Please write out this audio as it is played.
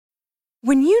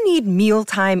When you need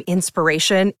mealtime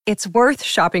inspiration, it's worth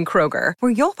shopping Kroger,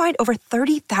 where you'll find over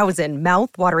 30,000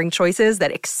 mouth-watering choices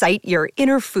that excite your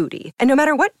inner foodie. And no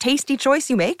matter what tasty choice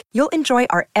you make, you'll enjoy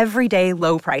our everyday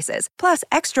low prices, plus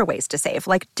extra ways to save,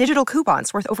 like digital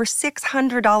coupons worth over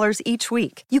 $600 each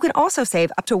week. You can also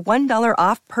save up to $1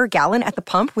 off per gallon at the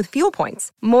pump with fuel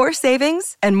points. More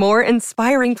savings and more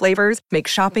inspiring flavors make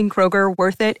shopping Kroger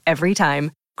worth it every time.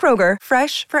 Kroger,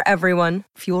 fresh for everyone.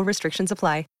 Fuel restrictions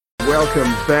apply.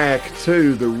 Welcome back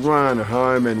to the run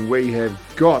home, and we have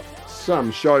got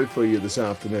some show for you this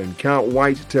afternoon. Can't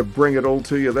wait to bring it all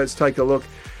to you. Let's take a look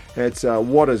at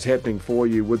what is happening for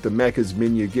you with the Macca's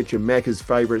menu. Get your Macca's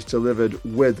favourites delivered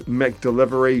with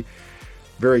McDelivery.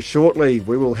 Very shortly,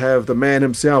 we will have the man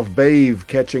himself, Beaver,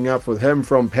 catching up with him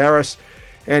from Paris.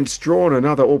 And Strawn,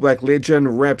 another All Black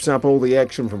legend, wraps up all the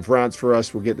action from France for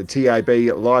us. We'll get the TAB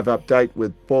live update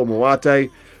with Paul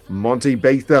Moate. Monty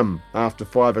beat them after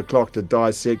 5 o'clock to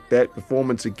dissect that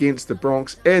performance against the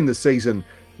Bronx and the season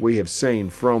we have seen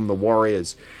from the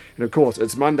Warriors. And of course,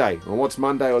 it's Monday. And what's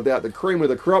Monday without the cream of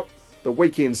the crop? The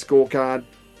weekend scorecard.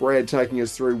 Brad taking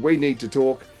us through We Need to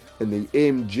Talk in the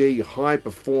MG High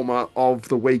Performer of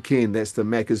the Weekend. That's the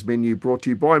Macca's menu, brought to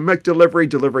you by McDelivery,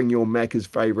 delivering your Macca's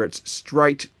favourites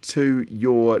straight to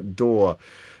your door.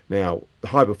 Now, the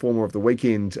high performer of the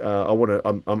weekend,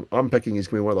 I'm picking is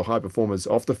going to be one of the high performers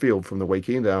off the field from the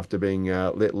weekend after being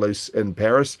let loose in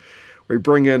Paris. We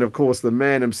bring in, of course, the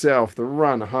man himself, the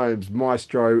run home's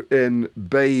maestro in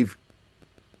Beaver.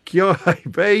 Kia ora,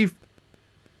 Beaver.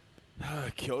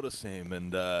 Kia ora, Sam,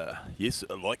 and yes,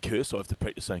 like Curse, I have to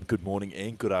practice saying good morning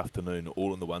and good afternoon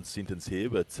all in the one sentence here.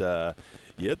 But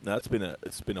yeah, no, it's been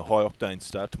a high octane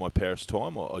start to my Paris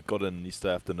time. I got in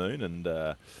yesterday afternoon,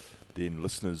 and then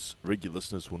regular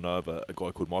listeners will know of a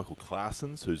guy called Michael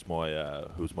Claessens, who's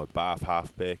my Bath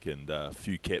halfback and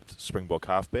few capped Springbok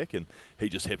halfback, and he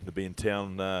just happened to be in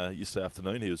town yesterday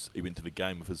afternoon. He went to the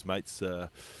game with his mates for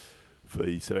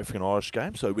the South African Irish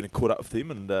game, so we went and caught up with them,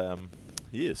 and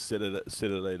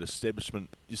Saturday at establishment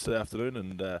yesterday afternoon,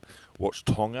 and watched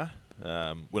Tonga.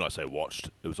 When I say watched,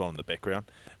 it was on in the background,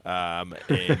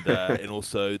 and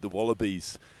also the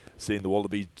Wallabies, seeing the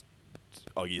Wallabies,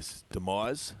 I guess,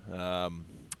 demise,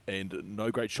 and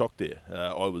no great shock there.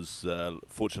 I was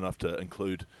fortunate enough to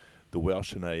include the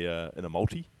Welsh in a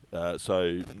multi,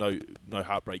 so no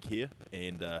heartbreak here.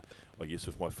 And I guess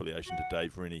with my affiliation to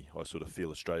Dave Rennie, I sort of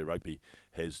feel Australia Rugby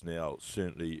has now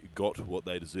certainly got what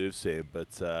they deserve, Sam.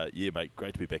 But yeah, mate,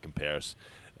 great to be back in Paris.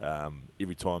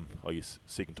 Every time, I guess,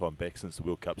 second time back since the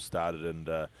World Cup started, and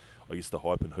I guess the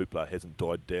hype and hoopla hasn't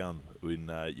died down.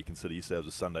 When you consider yesterday was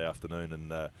a Sunday afternoon,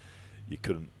 and you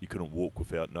couldn't walk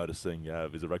without noticing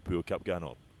there's a Rugby World Cup going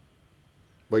on.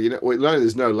 Well, we know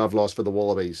there's no love lost for the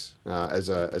Wallabies as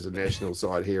a national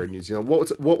side here in New Zealand.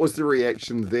 What was the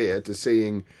reaction there to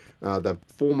seeing the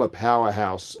former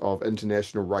powerhouse of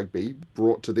international rugby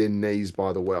brought to their knees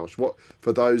by the Welsh? What,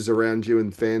 for those around you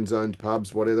in fan-zoned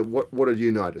pubs, whatever, what did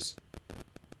you notice?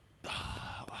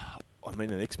 I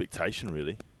mean, an expectation,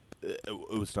 really.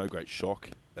 It was no great shock,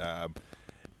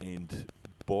 and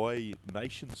by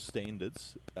nation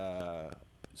standards,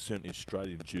 certainly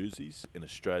Australian jerseys and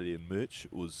Australian merch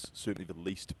was certainly the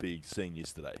least being seen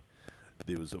yesterday.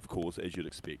 There was, of course, as you'd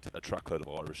expect, a truckload of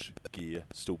Irish gear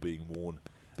still being worn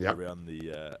around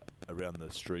the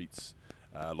streets.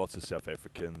 Lots of South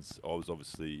Africans. I was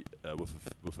obviously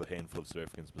with a handful of South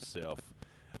Africans myself,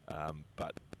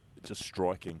 but just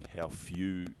striking how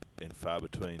few and far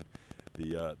between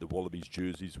the Wallabies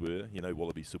jerseys were. You know,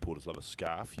 Wallabies supporters love a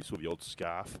scarf. You saw the odd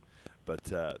scarf, but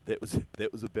that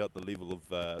was about the level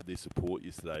of their support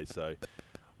yesterday. So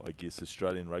I guess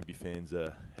Australian rugby fans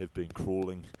have been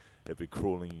crawling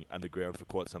underground for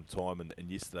quite some time,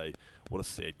 and yesterday, what a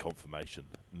sad confirmation.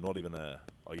 Not even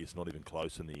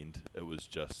close in the end. It was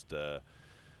just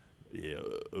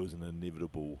it was an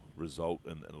inevitable result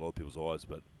in a lot of people's eyes,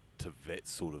 but to that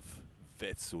sort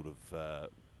of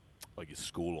I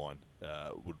guess scoreline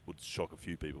would shock a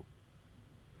few people.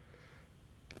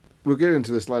 We'll get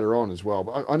into this later on as well,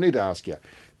 but I need to ask you,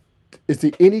 is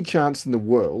there any chance in the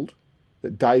world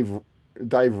that Dave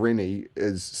Rennie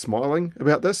is smiling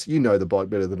about this? You know the bloke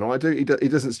better than I do. He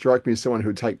doesn't strike me as someone who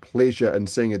would take pleasure in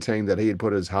seeing a team that he had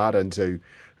put his heart into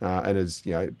and his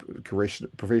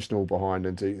professional behind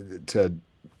into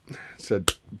to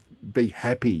be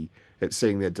happy at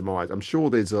seeing that demise. I'm sure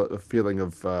there's a feeling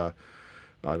of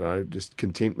I don't know, just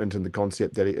contentment in the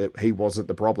concept that he wasn't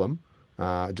the problem.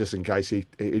 Just in case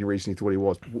any reason he thought he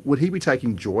was. Would he be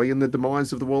taking joy in the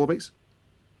demise of the Wallabies?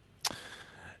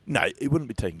 No, he wouldn't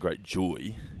be taking great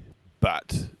joy,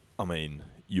 but, I mean,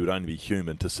 you would only be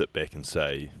human to sit back and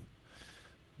say,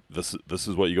 this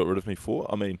is what you got rid of me for.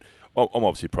 I mean, I'm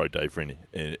obviously pro Dave Rennie,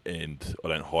 and I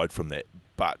don't hide from that.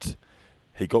 But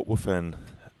he got within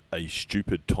a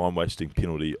stupid time-wasting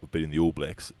penalty of beating the All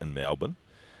Blacks in Melbourne,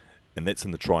 and that's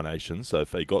in the Tri-Nations. So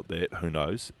if they got that, who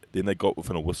knows? Then they got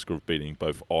within a whisker of beating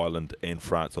both Ireland and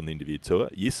France on the end of their tour.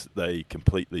 Yes, they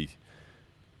completely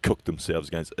cooked themselves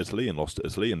against Italy and lost to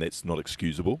Italy, and that's not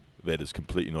excusable. That is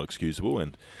completely not excusable,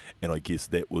 and I guess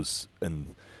that was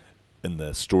in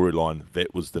the storyline,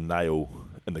 that was the nail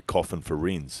in the coffin for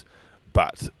Rennes.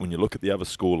 But when you look at the other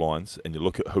score lines and you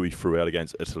look at who he threw out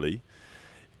against Italy,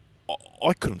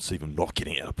 I couldn't see them not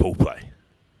getting out of pool play.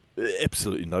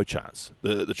 Absolutely no chance.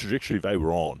 The trajectory they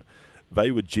were on,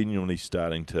 they were genuinely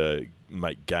starting to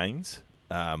make gains,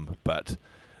 but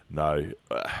no,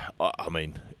 I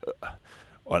mean,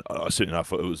 I certainly know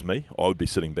if it was me, I would be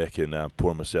sitting back and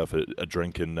pouring myself a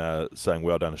drink and saying,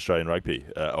 well done, Australian rugby.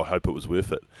 I hope it was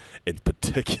worth it. And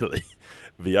particularly,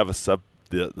 the other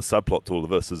the subplot to all of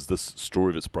this is this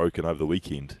story that's broken over the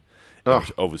weekend. Oh.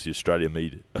 Obviously, Australia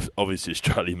Mead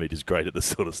is great at this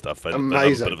sort of stuff. They Amazing.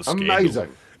 love a bit of a scandal. Amazing.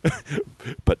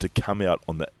 But to come out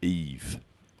on the eve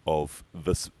of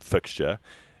this fixture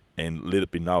and let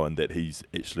it be known that he's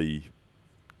actually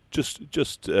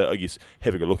just I guess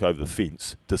having a look over the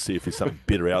fence to see if there's something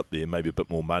better out there, maybe a bit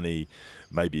more money,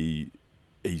 maybe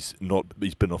he's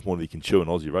been off more than he can chew in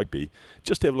Aussie rugby.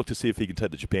 Just have a look to see if he can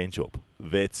take the Japan job.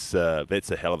 That's a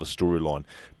hell of a storyline,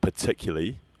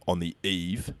 particularly on the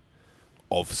eve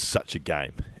of such a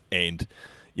game. And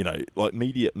you know, like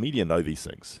media know these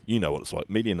things. You know what it's like.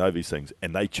 Media know these things,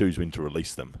 and they choose when to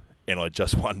release them. And I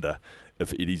just wonder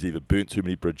if Eddie's either burnt too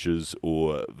many bridges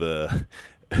or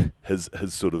his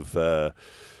sort of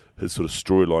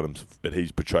storyline that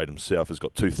he's portrayed himself has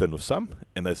got too thin with some,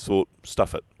 and they thought,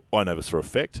 stuff it. I know this for a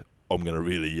fact. I'm going to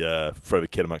really throw the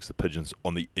cat amongst the pigeons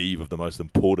on the eve of the most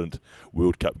important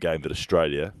World Cup game that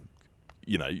Australia,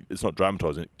 you know, it's not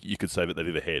dramatising. You could say that they've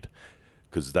ever had,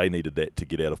 because they needed that to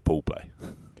get out of pool play.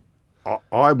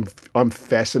 I'm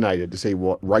fascinated to see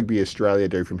what Rugby Australia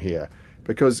do from here,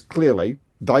 because clearly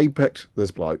they picked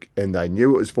this bloke and they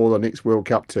knew it was for the next World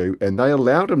Cup too, and they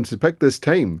allowed him to pick this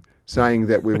team, saying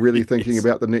that we're really thinking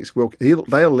about the next World Cup.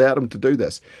 They allowed him to do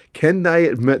this. Can they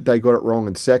admit they got it wrong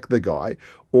and sack the guy,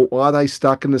 or are they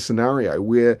stuck in a scenario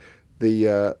where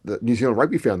the New Zealand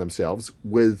Rugby found themselves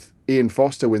with Ian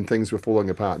Foster when things were falling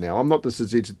apart? Now, I'm not to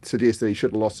suggest that he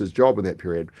should have lost his job in that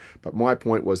period, but my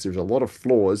point was there's a lot of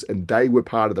flaws and they were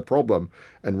part of the problem,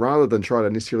 and rather than try to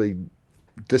necessarily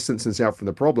distance themselves from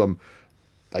the problem,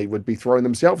 they would be throwing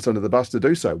themselves under the bus to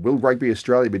do so. Will Rugby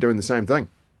Australia be doing the same thing?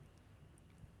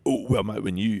 Oh, well, mate,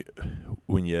 when you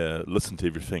listen to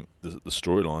everything, the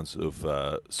storylines of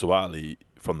Suwali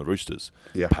from the Roosters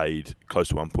paid close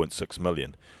to 1.6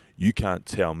 million, you can't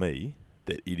tell me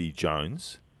that Eddie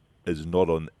Jones is not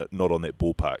on that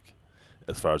ballpark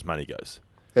as far as money goes.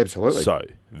 Absolutely. So,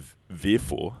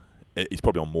 therefore, he's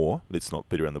probably on more. Let's not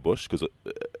beat around the bush, because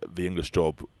the English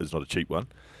job is not a cheap one,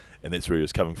 and that's where he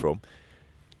was coming from.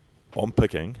 I'm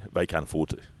picking they can't afford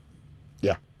to.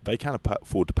 Yeah. They can't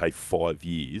afford to pay 5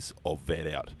 years of that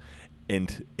out.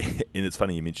 And it's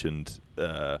funny you mentioned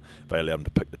they allowed him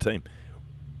to pick the team.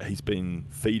 He's been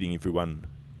feeding everyone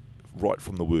right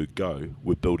from the word go,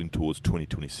 we're building towards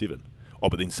 2027. Oh,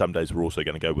 but then some days we're also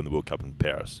going to go win the World Cup in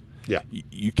Paris. Yeah.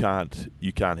 You can't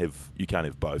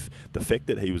have both. The fact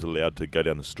that he was allowed to go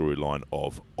down the storyline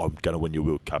of I'm going to win your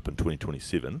World Cup in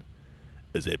 2027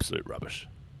 is absolute rubbish.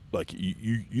 Like,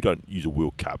 you don't use a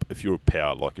World Cup if you're a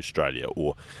power like Australia,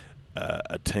 or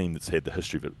a team that's had the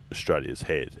history that Australia's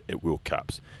had at World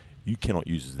Cups. You cannot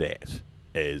use that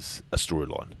as a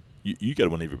storyline. You got to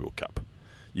win every World Cup.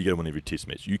 You got to win every Test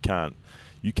match. You can't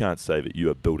say that you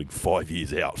are building 5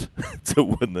 years out to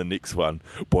win the next one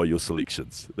by your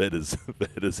selections. That is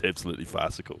absolutely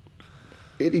farcical.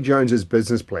 Eddie Jones's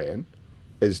business plan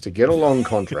is to get a long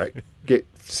contract, get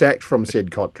sacked from said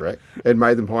contract, and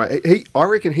made them hire. I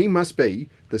reckon he must be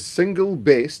the single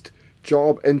best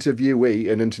job interviewee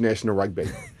in international rugby.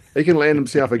 He can land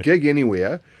himself a gig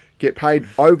anywhere, get paid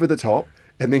over the top,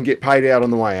 and then get paid out on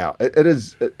the way out.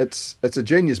 It's a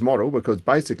genius model, because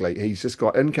basically he's just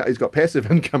got income. He's got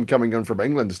passive income coming in from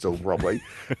England still, probably.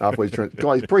 He's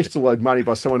probably still owed money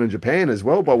by someone in Japan as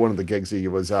well, by one of the gigs he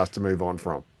was asked to move on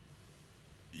from.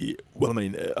 Yeah, well,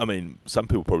 I mean, some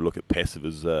people probably look at passive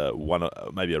as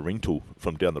maybe a rental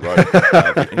from down the road.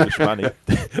 The English money,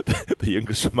 the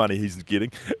English money he's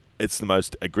getting, it's the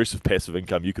most aggressive passive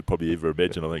income you could probably ever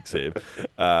imagine, I think, Sam.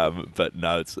 But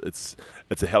no, it's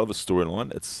a hell of a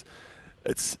storyline.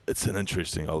 It's an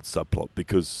interesting old subplot,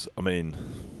 because I mean,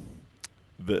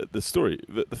 the story,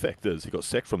 the fact is, he got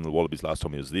sacked from the Wallabies last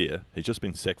time he was there. He's just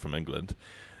been sacked from England.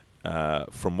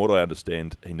 From what I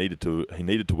understand, he needed to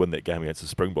win that game against the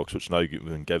Springboks, which no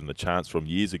one gave him the chance from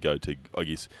years ago to, I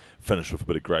guess, finish with a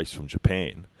bit of grace from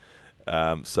Japan.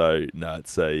 So no,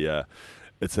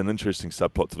 it's an interesting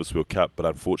subplot to this World Cup, but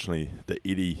unfortunately, the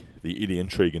Eddie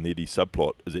intrigue and the Eddie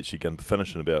subplot is actually going to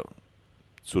finish in about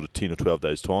sort of 10 or 12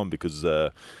 days' time because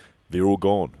they're all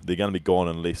gone. They're going to be gone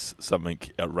unless something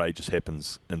outrageous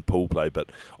happens in pool play.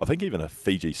 But I think even a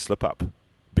Fiji slip-up,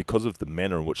 because of the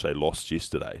manner in which they lost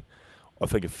yesterday, I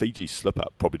think a Fiji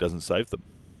slip-up probably doesn't save them.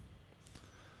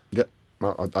 Yeah,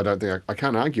 well, I don't think I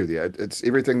can't argue with you. It's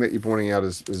everything that you're pointing out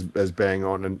is bang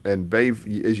on. And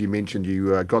Beav, as you mentioned,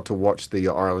 you got to watch the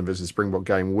Ireland versus Springbok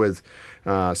game with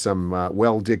some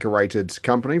well-decorated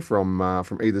company from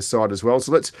either side as well.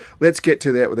 So let's get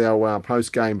to that with our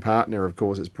post-game partner. Of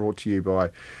course, it's brought to you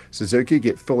by Suzuki.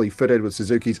 Get fully fitted with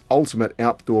Suzuki's ultimate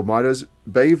outdoor motors.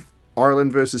 Beav,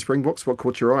 Ireland versus Springboks, what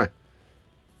caught your eye?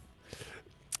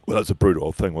 Well, that was a brutal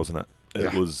old thing, wasn't it?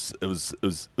 It Yeah.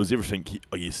 was everything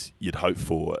I guess you'd hope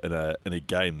for in a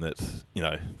game that,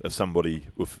 if somebody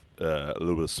with a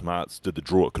little bit of smarts did the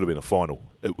draw, it could have been a final.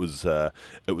 It was that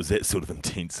sort of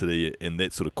intensity and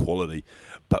that sort of quality.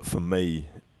 But for me,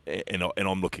 and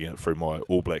I'm looking at it through my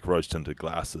All Black rose tinted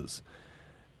glasses.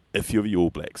 If you're the All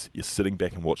Blacks, you're sitting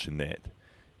back and watching that.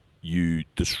 You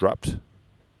disrupt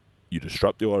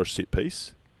the Irish set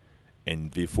piece,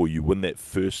 and therefore you win that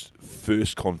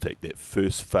first contact, that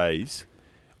first phase.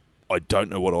 I don't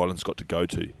know what Ireland's got to go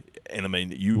to. And I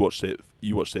mean, you watch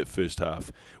that first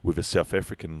half with a South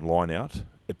African line out,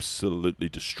 absolutely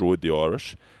destroyed the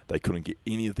Irish. They couldn't get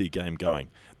any of their game going.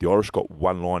 The Irish got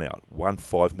one line out, one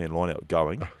 5-man line out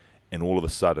going, and all of a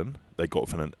sudden they got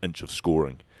within an inch of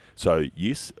scoring. So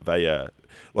yes, they are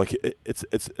like it's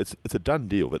a done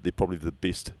deal that they're probably the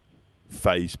best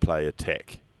phase play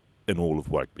attack in all of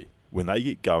rugby. When they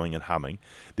get going and humming,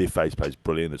 their phase play is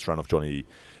brilliant. It's run off Johnny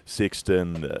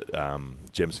Sexton,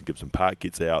 Jamison Gibson-Park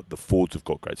gets out. The forwards have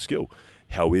got great skill.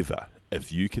 However,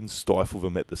 if you can stifle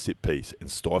them at the set piece and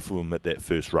stifle them at that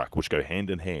first ruck, which go hand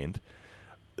in hand,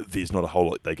 there's not a whole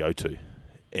lot they go to.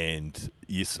 And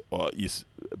yes,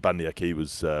 Bundy Aki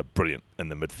was brilliant in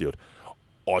the midfield.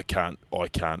 I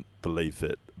can't believe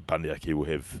that Bundy Aki will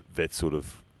have that sort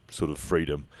of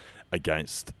freedom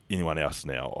against anyone else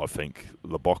now. I think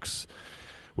LeBox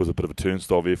was a bit of a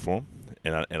turnstile there for him,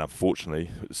 and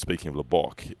unfortunately, speaking of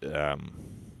LeBoc,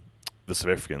 the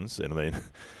South Africans, and I mean,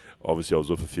 obviously I was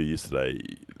with a few yesterday,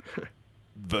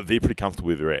 they're pretty comfortable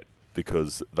where they're at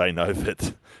because they know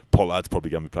that Pollard's probably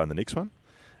going to be playing the next one,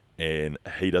 and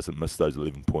he doesn't miss those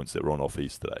 11 points that were on off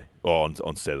yesterday, or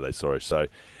on Saturday, sorry. So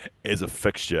as a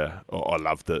fixture, I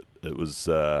loved it. It was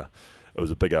a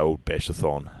big old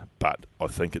bashathon, but I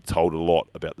think it told a lot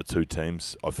about the two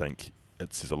teams. I think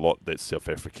it says a lot that South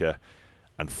Africa,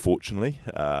 unfortunately,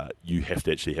 you have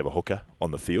to actually have a hooker on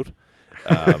the field.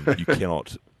 You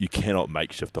cannot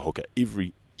makeshift a hooker.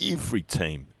 Every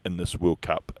team in this World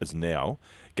Cup is now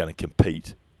going to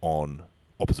compete on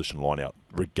opposition line out,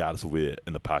 regardless of where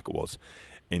in the park it was.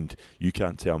 And you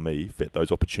can't tell me that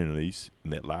those opportunities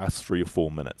in that last 3 or 4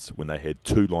 minutes when they had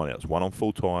two line-outs, one on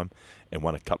full time and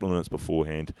one a couple of minutes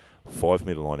beforehand,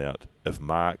 5-metre line-out, if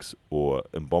Marks or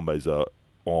Mbombe's are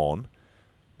on,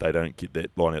 they don't get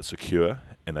that line-out secure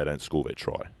and they don't score that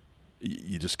try.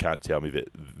 You just can't tell me that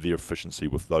their efficiency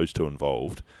with those two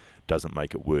involved doesn't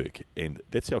make it work. And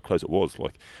that's how close it was.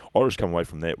 Like, Irish come away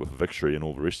from that with a victory and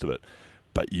all the rest of it.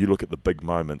 But you look at the big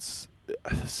moments,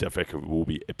 South Africa will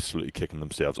be absolutely kicking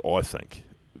themselves, I think,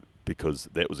 because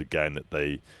that was a game that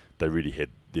they really had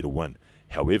there to win.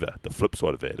 However, the flip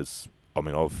side of that is, I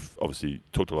mean, I've obviously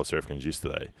talked to a lot of South Africans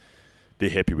yesterday. They're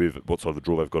happy with what side of the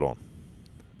draw they've got on.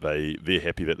 They're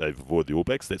happy that they've avoided the All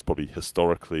Blacks. That's probably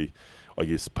historically, I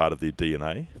guess, part of their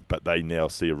DNA. But they now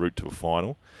see a route to a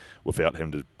final without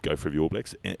having to go through the All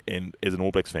Blacks. And as an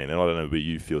All Blacks fan, and I don't know where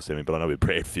you feel, Sammy, but I know where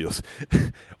Brad feels,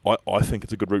 I think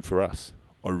it's a good route for us.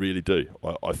 I really do.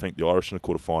 I think the Irish in a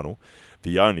quarter-final,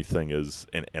 the only thing is,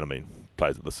 and I mean,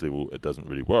 players at this level, it doesn't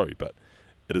really worry, but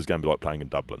it is going to be like playing in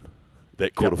Dublin.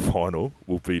 That quarter-final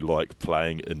will be like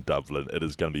playing in Dublin. It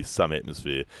is going to be some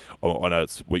atmosphere. I know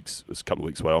it's a couple of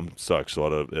weeks away. I'm so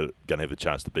excited going to have the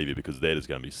chance to be there because that is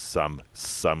going to be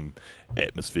some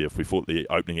atmosphere. If we thought the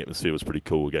opening atmosphere was pretty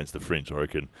cool against the French, I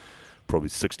reckon probably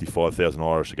 65,000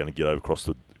 Irish are going to get over across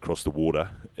the water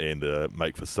and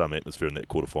make for some atmosphere in that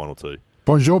quarter-final too.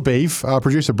 Bonjour, Beef.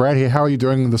 Producer Brad here. How are you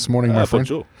doing this morning, my friend?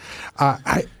 Bonjour.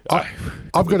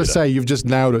 I've got to say, you've just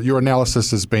nailed it. Your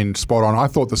analysis has been spot on. I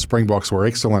thought the Springboks were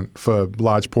excellent for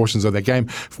large portions of that game.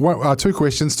 Two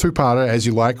questions, two-parter, as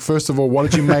you like. First of all, what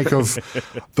did you make of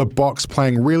the Boks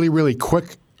playing really, really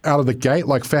quick out of the gate?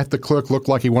 Like Faf de Klerk looked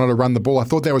like he wanted to run the ball. I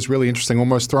thought that was really interesting,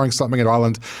 almost throwing something at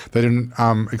Ireland they didn't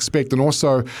expect. And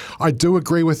also, I do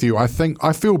agree with you. I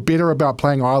feel better about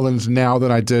playing Ireland now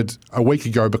than I did a week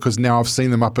ago, because now I've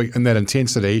seen them up in that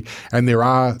intensity, and there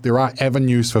are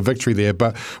avenues for victory there.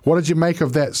 But what did you make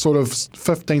of that sort of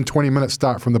 15, 20-minute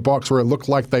start from the Boks where it looked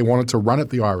like they wanted to run at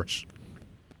the Irish?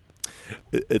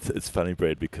 It's funny,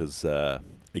 Brad, because,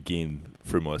 again,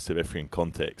 through my South African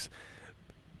contacts,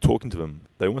 talking to them,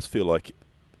 they almost feel like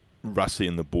Russie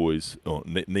and the boys, or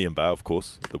Niambar, of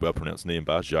course, the well-pronounced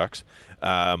Niambar, Jacques,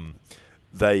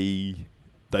 they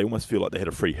almost feel like they had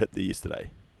a free hit there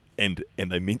yesterday, and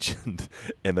they mentioned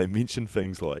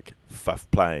things like Faf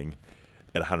playing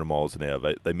at 100 miles an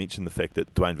hour. They mentioned the fact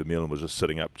that Dwayne Vermeulen was just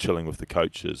sitting up, chilling with the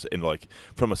coaches, and like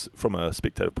from a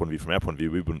spectator point of view, from our point of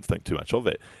view, we wouldn't think too much of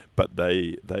that, but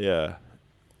they are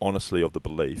honestly of the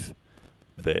belief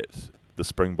that the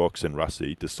Springboks and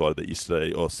Russie decided that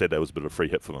yesterday, or Saturday, was a bit of a free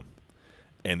hit for them,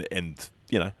 and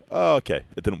okay,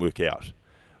 it didn't work out,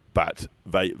 but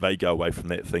they go away from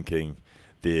that thinking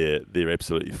they're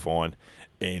absolutely fine.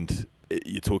 And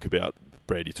you talk about,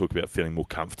 Brad, feeling more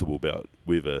comfortable about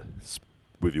where the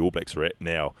All Blacks are at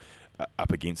now,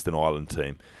 up against an Ireland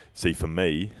team. See, for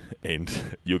me,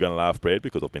 and you're going to laugh, Brad,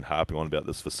 because I've been harping on about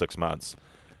this for 6 months.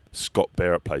 Scott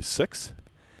Barrett plays 6.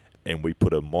 And we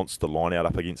put a monster line out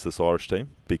up against this Irish team,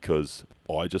 because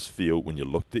I just feel when you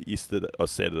looked at yesterday or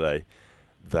Saturday,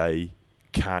 they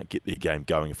can't get their game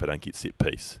going if they don't get set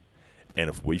piece. And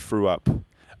if we threw up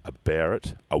a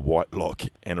Barrett, a Whitelock,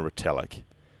 and a Retallick,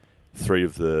 three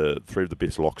of the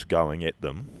best locks going at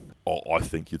them, I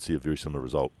think you'd see a very similar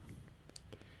result.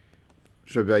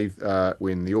 Should be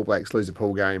when the All Blacks lose a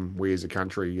pool game, we as a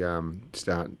country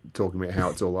start talking about how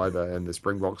it's all over, and the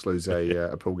Springboks lose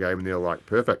a pool game, and they're like,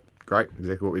 perfect, great,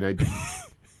 exactly what we need.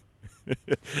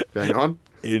 Hang on.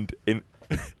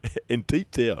 And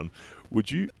deep down,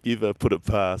 would you ever put it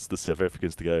past the South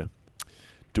Africans to go,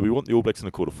 do we want the All Blacks in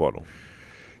the quarterfinal?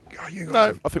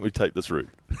 No, I think we take this route.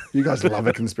 You guys love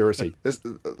a conspiracy.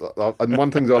 And one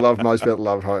thing I love most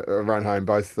about Run Home,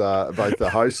 both the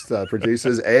hosts,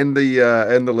 producers, and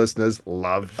the listeners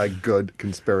love a good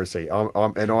conspiracy.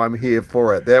 I'm here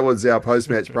for it. That was our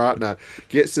post-match partner.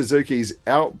 Get Suzuki's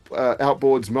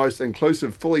outboards most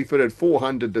inclusive, fully fitted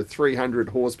 400 to 300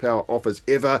 horsepower offers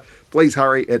ever. Please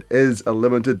hurry. It is a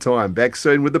limited time. Back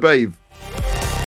soon with the Beaver.